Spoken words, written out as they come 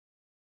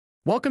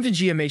Welcome to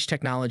GMH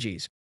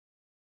Technologies.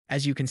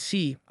 As you can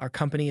see, our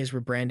company is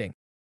rebranding.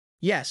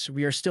 Yes,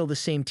 we are still the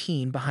same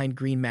team behind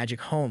Green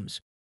Magic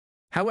Homes.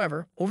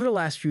 However, over the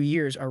last few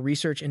years, our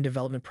research and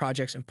development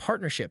projects and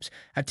partnerships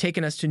have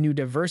taken us to new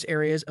diverse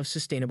areas of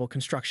sustainable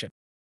construction.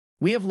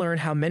 We have learned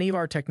how many of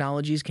our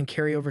technologies can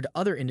carry over to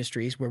other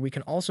industries where we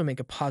can also make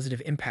a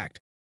positive impact.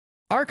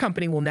 Our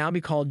company will now be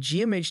called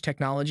GMH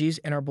Technologies,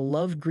 and our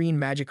beloved Green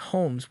Magic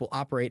Homes will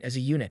operate as a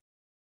unit.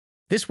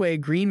 This way,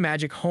 Green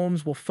Magic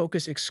Homes will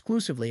focus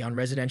exclusively on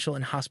residential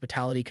and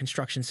hospitality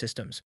construction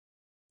systems.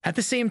 At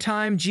the same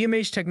time,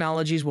 GMH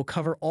Technologies will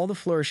cover all the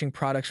flourishing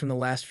products from the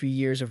last few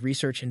years of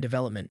research and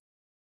development.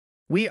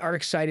 We are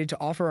excited to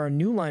offer our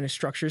new line of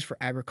structures for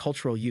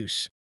agricultural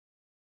use.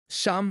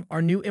 Some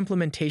are new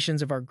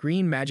implementations of our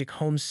Green Magic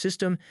Homes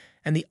system,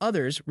 and the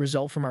others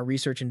result from our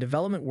research and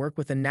development work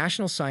with the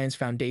National Science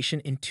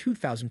Foundation in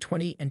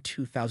 2020 and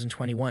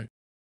 2021.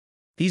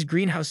 These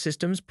greenhouse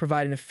systems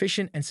provide an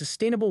efficient and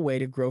sustainable way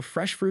to grow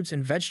fresh fruits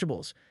and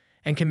vegetables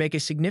and can make a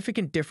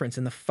significant difference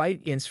in the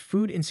fight against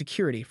food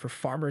insecurity for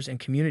farmers and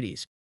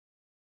communities.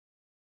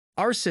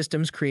 Our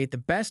systems create the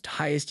best,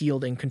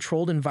 highest-yielding,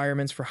 controlled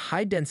environments for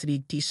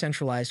high-density,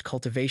 decentralized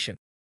cultivation.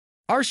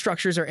 Our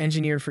structures are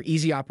engineered for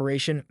easy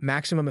operation,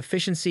 maximum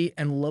efficiency,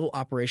 and low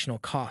operational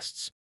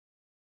costs.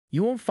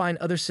 You won't find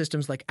other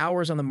systems like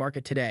ours on the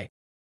market today.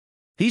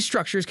 These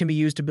structures can be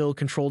used to build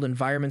controlled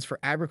environments for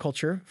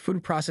agriculture,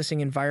 food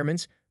processing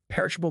environments,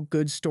 perishable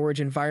goods storage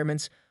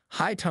environments,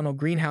 high-tunnel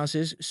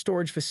greenhouses,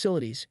 storage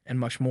facilities, and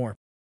much more.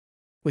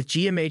 With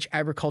GMH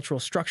Agricultural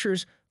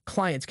Structures,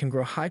 clients can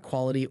grow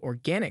high-quality,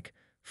 organic,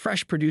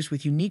 fresh produce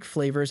with unique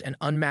flavors and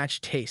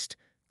unmatched taste,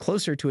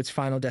 closer to its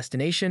final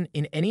destination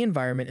in any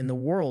environment in the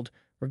world,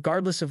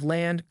 regardless of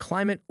land,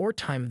 climate, or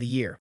time of the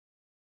year.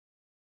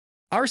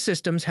 Our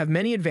systems have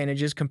many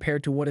advantages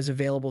compared to what is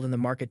available in the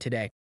market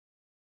today.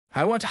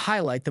 I want to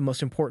highlight the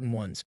most important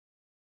ones.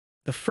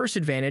 The first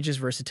advantage is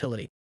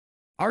versatility.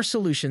 Our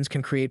solutions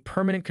can create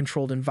permanent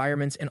controlled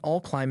environments in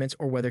all climates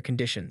or weather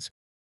conditions.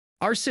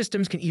 Our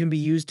systems can even be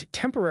used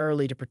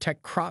temporarily to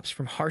protect crops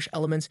from harsh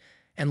elements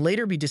and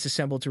later be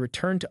disassembled to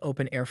return to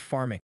open-air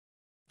farming.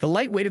 The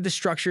lightweight of the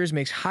structures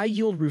makes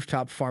high-yield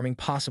rooftop farming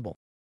possible.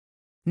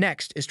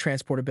 Next is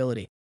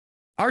transportability.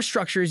 Our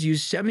structures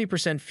use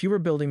 70% fewer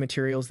building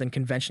materials than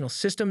conventional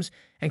systems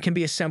and can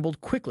be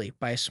assembled quickly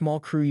by a small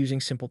crew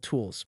using simple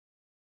tools.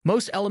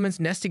 Most elements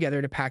nest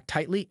together to pack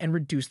tightly and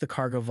reduce the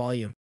cargo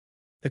volume.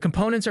 The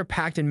components are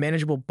packed in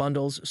manageable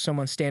bundles, some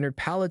on standard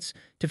pallets,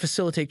 to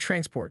facilitate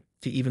transport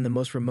to even the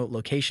most remote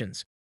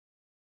locations.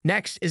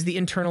 Next is the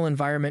internal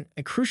environment,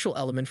 a crucial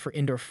element for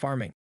indoor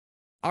farming.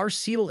 Our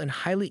sealed and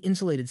highly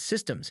insulated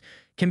systems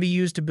can be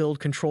used to build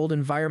controlled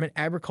environment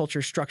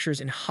agriculture structures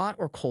in hot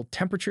or cold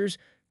temperatures,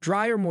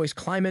 dry or moist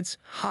climates,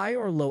 high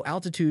or low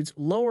altitudes,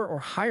 lower or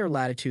higher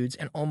latitudes,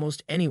 and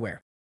almost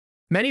anywhere.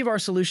 Many of our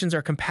solutions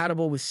are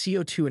compatible with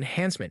CO2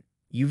 enhancement,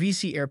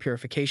 UVC air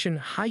purification,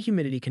 high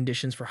humidity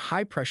conditions for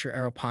high-pressure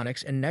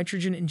aeroponics, and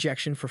nitrogen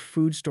injection for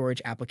food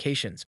storage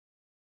applications.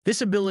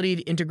 This ability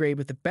to integrate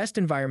with the best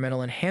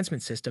environmental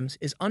enhancement systems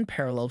is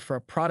unparalleled for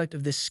a product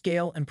of this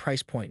scale and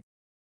price point.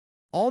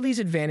 All these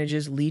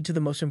advantages lead to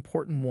the most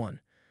important one,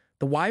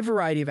 the wide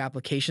variety of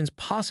applications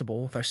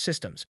possible with our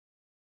systems.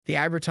 The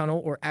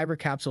Agrotunnel or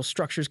Agrocapsule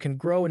structures can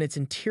grow in its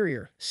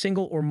interior,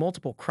 single or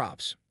multiple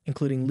crops,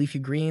 including leafy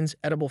greens,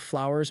 edible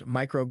flowers,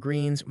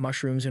 microgreens,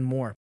 mushrooms, and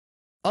more.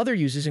 Other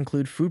uses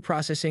include food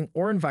processing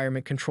or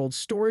environment-controlled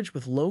storage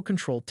with low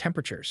controlled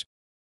temperatures.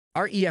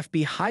 Our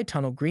EFB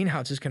high-tunnel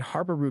greenhouses can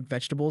harbor root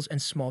vegetables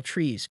and small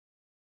trees.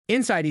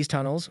 Inside these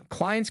tunnels,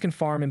 clients can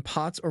farm in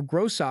pots or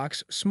grow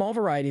socks, small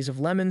varieties of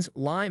lemons,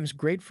 limes,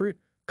 grapefruit,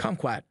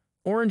 kumquat,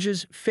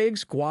 oranges,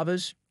 figs,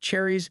 guavas,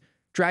 cherries,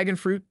 dragon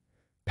fruit,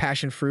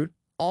 passion fruit,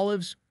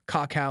 olives,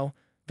 cacao,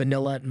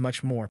 vanilla, and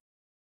much more.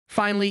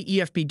 Finally,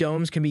 EFB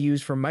domes can be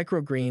used for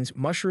microgreens,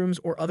 mushrooms,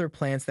 or other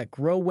plants that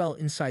grow well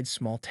inside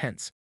small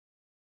tents.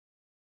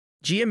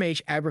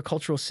 GMH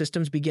Agricultural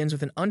Systems begins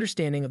with an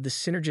understanding of the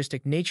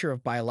synergistic nature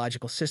of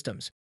biological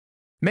systems.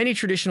 Many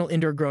traditional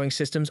indoor growing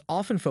systems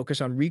often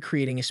focus on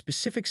recreating a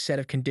specific set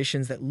of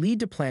conditions that lead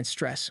to plant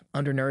stress,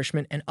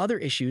 undernourishment, and other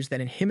issues that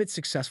inhibit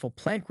successful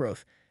plant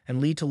growth and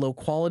lead to low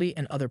quality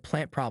and other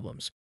plant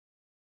problems.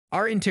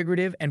 Our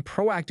integrative and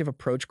proactive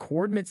approach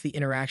coordinates the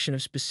interaction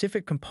of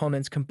specific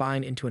components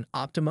combined into an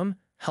optimum,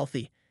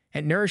 healthy,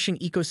 and nourishing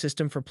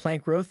ecosystem for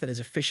plant growth that is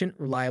efficient,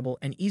 reliable,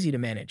 and easy to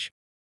manage.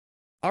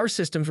 Our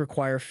systems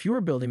require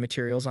fewer building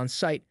materials on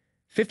site,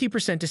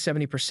 50% to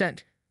 70%,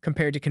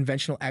 compared to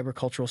conventional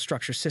agricultural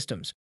structure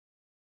systems.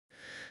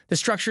 The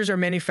structures are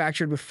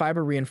manufactured with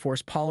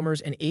fiber-reinforced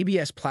polymers and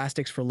ABS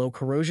plastics for low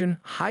corrosion,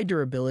 high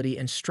durability,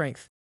 and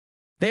strength.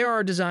 They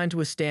are designed to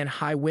withstand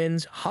high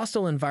winds,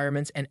 hostile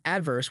environments, and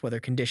adverse weather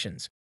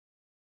conditions.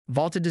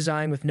 Vaulted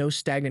design with no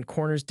stagnant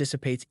corners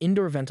dissipates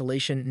indoor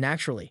ventilation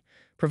naturally,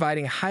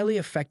 providing a highly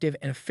effective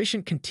and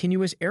efficient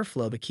continuous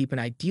airflow to keep an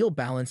ideal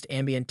balanced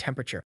ambient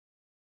temperature.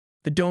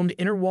 The domed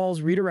inner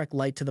walls redirect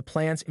light to the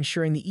plants,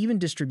 ensuring the even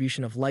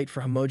distribution of light for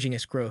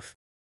homogeneous growth.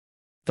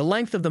 The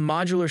length of the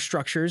modular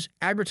structures,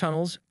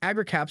 Agrotunnels,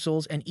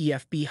 Agrocapsules, and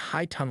EFB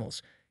high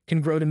tunnels can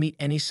grow to meet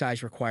any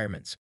size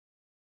requirements.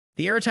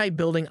 The airtight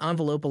building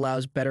envelope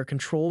allows better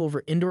control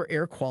over indoor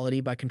air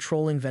quality by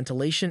controlling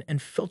ventilation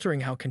and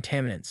filtering out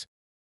contaminants.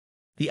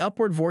 The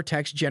upward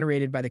vortex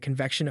generated by the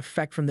convection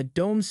effect from the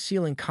dome's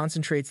ceiling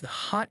concentrates the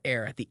hot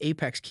air at the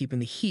apex, keeping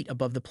the heat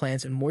above the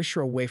plants and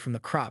moisture away from the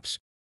crops.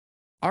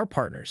 Our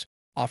partners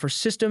offer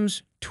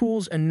systems,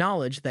 tools, and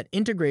knowledge that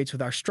integrates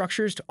with our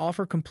structures to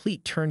offer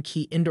complete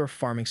turnkey indoor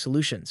farming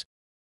solutions.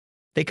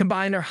 They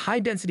combine our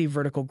high-density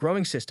vertical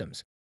growing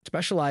systems,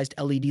 specialized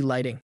LED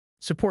lighting,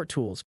 support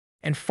tools,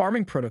 and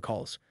farming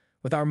protocols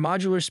with our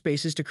modular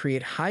spaces to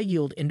create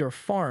high-yield indoor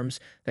farms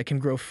that can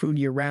grow food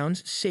year-round,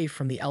 safe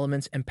from the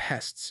elements and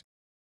pests.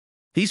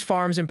 These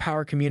farms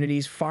empower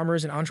communities,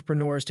 farmers, and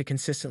entrepreneurs to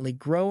consistently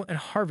grow and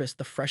harvest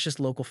the freshest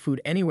local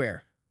food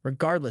anywhere,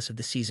 regardless of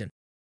the season.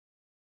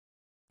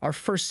 Our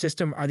first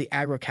system are the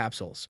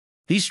Agrocapsules.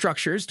 These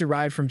structures,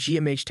 derived from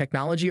GMH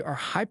technology, are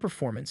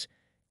high-performance,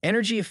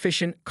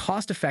 energy-efficient,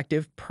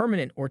 cost-effective,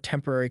 permanent or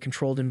temporary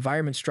controlled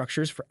environment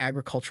structures for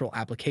agricultural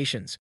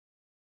applications.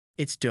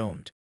 It's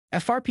domed.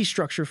 FRP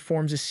structure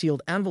forms a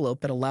sealed envelope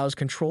that allows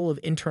control of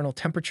internal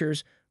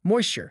temperatures,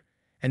 moisture,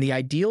 and the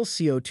ideal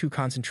CO2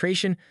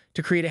 concentration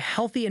to create a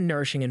healthy and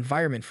nourishing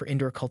environment for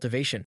indoor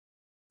cultivation.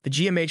 The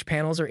GMH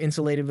panels are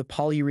insulated with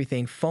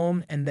polyurethane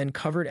foam and then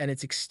covered at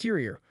its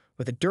exterior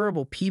with a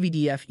durable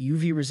PVDF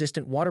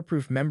UV-resistant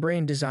waterproof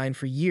membrane designed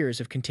for years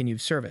of continued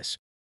service.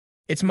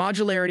 Its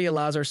modularity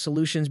allows our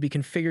solutions be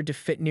configured to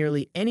fit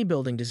nearly any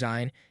building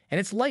design, and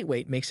its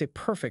lightweight makes it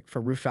perfect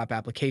for rooftop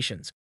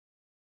applications.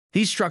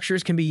 These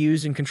structures can be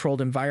used in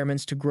controlled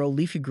environments to grow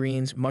leafy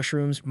greens,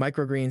 mushrooms,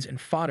 microgreens, and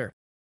fodder.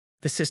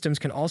 The systems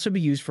can also be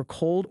used for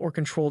cold or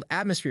controlled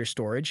atmosphere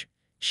storage,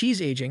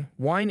 cheese aging,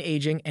 wine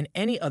aging, and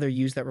any other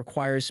use that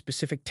requires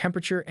specific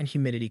temperature and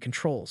humidity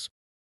controls.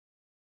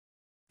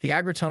 The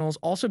Agrotunnels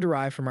also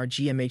derive from our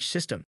GMH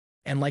system,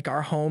 and like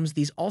our homes,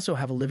 these also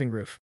have a living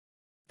roof.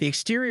 The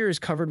exterior is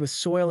covered with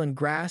soil and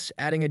grass,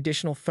 adding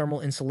additional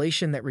thermal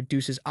insulation that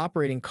reduces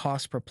operating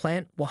costs per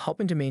plant while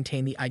helping to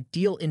maintain the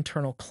ideal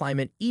internal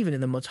climate even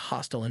in the most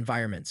hostile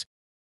environments.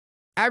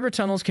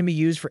 Agrotunnels can be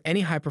used for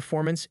any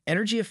high-performance,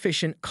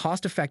 energy-efficient,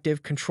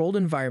 cost-effective, controlled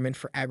environment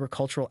for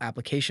agricultural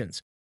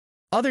applications.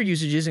 Other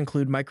usages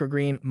include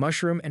microgreen,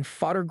 mushroom, and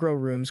fodder grow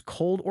rooms,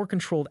 cold or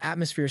controlled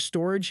atmosphere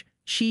storage,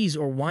 cheese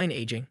or wine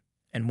aging,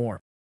 and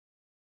more.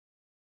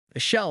 The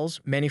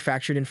shells,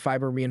 manufactured in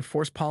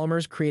fiber-reinforced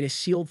polymers, create a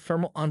sealed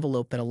thermal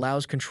envelope that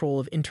allows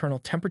control of internal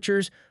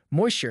temperatures,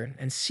 moisture,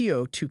 and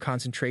CO2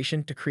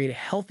 concentration to create a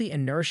healthy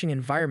and nourishing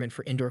environment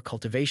for indoor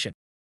cultivation.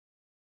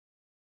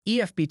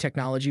 EFB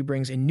technology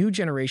brings a new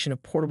generation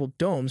of portable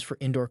domes for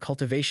indoor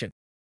cultivation.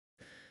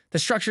 The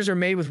structures are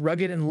made with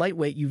rugged and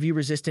lightweight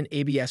UV-resistant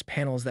ABS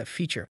panels that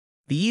feature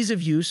the ease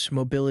of use,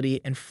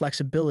 mobility, and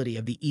flexibility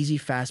of the Easy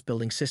Fast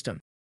building system.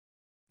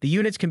 The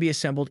units can be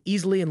assembled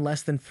easily in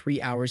less than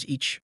 3 hours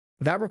each,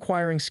 without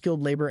requiring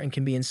skilled labor, and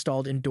can be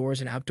installed indoors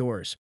and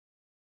outdoors.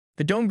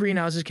 The dome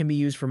greenhouses can be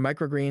used for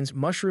microgreens,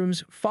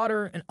 mushrooms,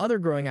 fodder, and other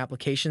growing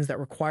applications that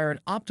require an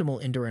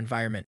optimal indoor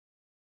environment.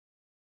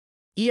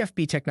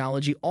 EFB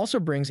technology also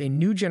brings a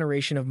new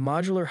generation of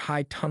modular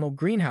high-tunnel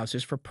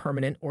greenhouses for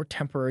permanent or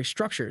temporary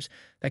structures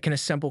that can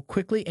assemble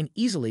quickly and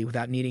easily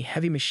without needing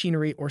heavy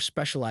machinery or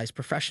specialized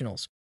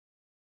professionals.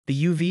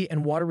 The UV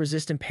and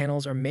water-resistant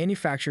panels are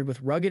manufactured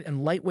with rugged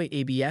and lightweight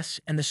ABS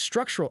and the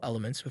structural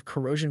elements with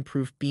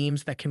corrosion-proof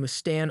beams that can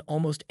withstand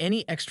almost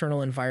any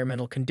external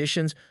environmental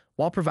conditions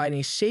while providing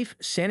a safe,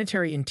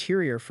 sanitary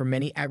interior for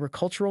many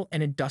agricultural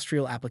and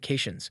industrial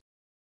applications.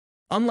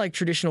 Unlike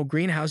traditional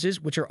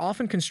greenhouses, which are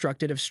often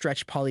constructed of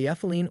stretched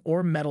polyethylene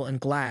or metal and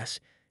glass,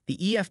 the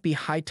EFB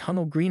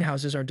high-tunnel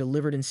greenhouses are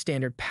delivered in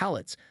standard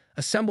pallets,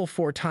 assemble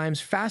 4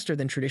 times faster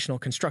than traditional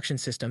construction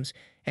systems,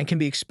 and can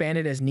be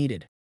expanded as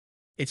needed.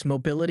 Its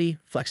mobility,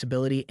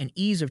 flexibility, and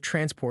ease of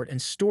transport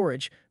and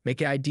storage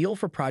make it ideal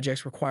for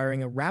projects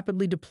requiring a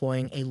rapidly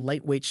deploying a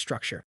lightweight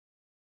structure.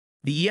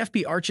 The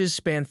EFB arches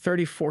span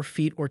 34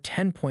 feet or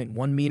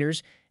 10.1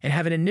 meters and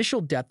have an initial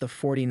depth of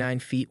 49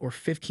 feet or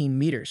 15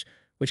 meters,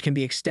 which can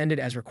be extended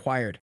as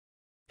required.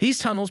 These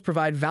tunnels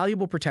provide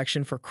valuable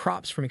protection for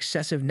crops from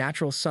excessive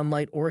natural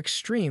sunlight or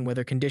extreme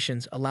weather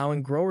conditions,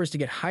 allowing growers to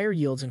get higher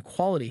yields and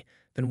quality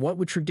than what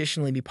would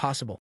traditionally be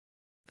possible.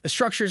 The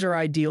structures are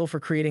ideal for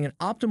creating an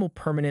optimal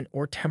permanent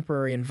or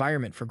temporary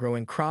environment for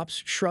growing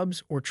crops,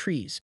 shrubs, or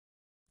trees.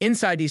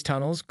 Inside these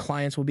tunnels,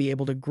 clients will be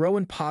able to grow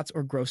in pots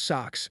or grow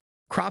socks.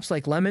 Crops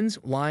like lemons,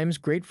 limes,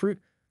 grapefruit,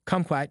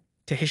 kumquat,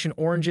 Tahitian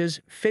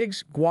oranges,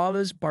 figs,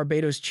 guavas,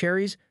 Barbados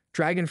cherries,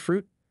 dragon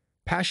fruit,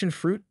 passion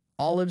fruit,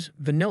 olives,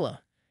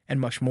 vanilla, and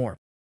much more.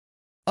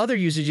 Other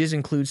usages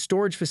include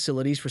storage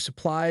facilities for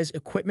supplies,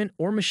 equipment,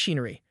 or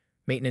machinery,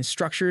 maintenance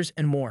structures,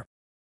 and more.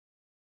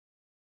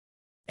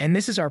 And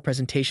this is our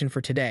presentation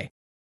for today.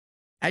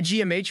 At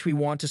GMH, we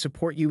want to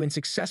support you in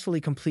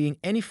successfully completing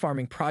any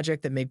farming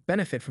project that may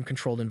benefit from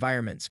controlled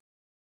environments.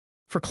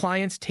 For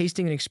clients,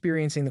 tasting and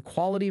experiencing the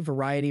quality,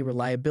 variety,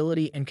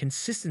 reliability, and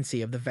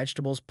consistency of the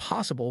vegetables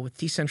possible with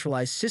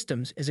decentralized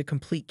systems is a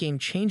complete game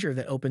changer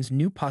that opens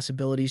new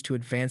possibilities to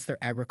advance their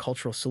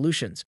agricultural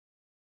solutions.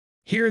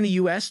 Here in the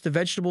US, the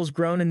vegetables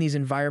grown in these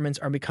environments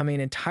are becoming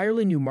an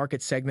entirely new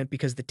market segment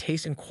because the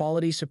taste and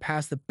quality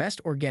surpass the best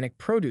organic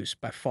produce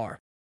by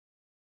far.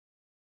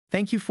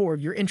 Thank you for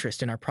your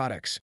interest in our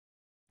products.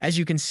 As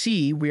you can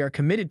see, we are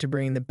committed to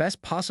bringing the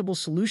best possible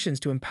solutions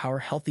to empower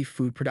healthy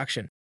food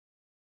production.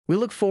 We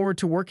look forward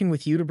to working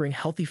with you to bring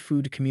healthy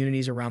food to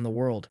communities around the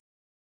world.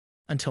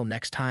 Until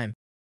next time.